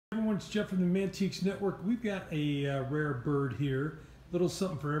it's Jeff from the Mantiques Network. We've got a rare bird here, little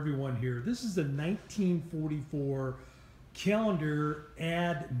something for everyone here. This is the 1944 calendar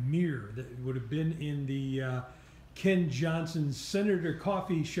ad mirror that would have been in the Ken Johnson's Senator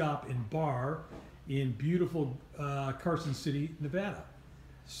Coffee Shop and Bar in beautiful Carson City, Nevada.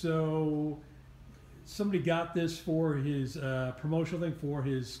 So somebody got this for his promotional thing for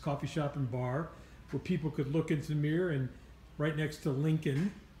his coffee shop and bar, where people could look into the mirror, and right next to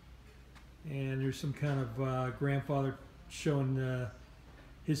Lincoln, and there's some kind of grandfather showing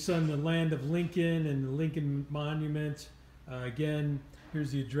his son the land of Lincoln and the Lincoln Monument. Again,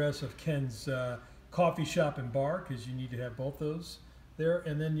 here's the address of Ken's coffee shop and bar, because you need to have both those there.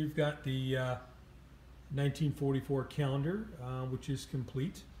 And then you've got the 1944 calendar, which is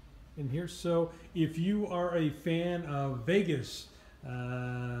complete in here. So if you are a fan of Vegas,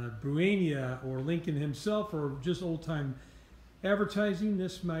 Bruania, or Lincoln himself, or just old-time advertising,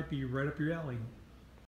 this might be right up your alley.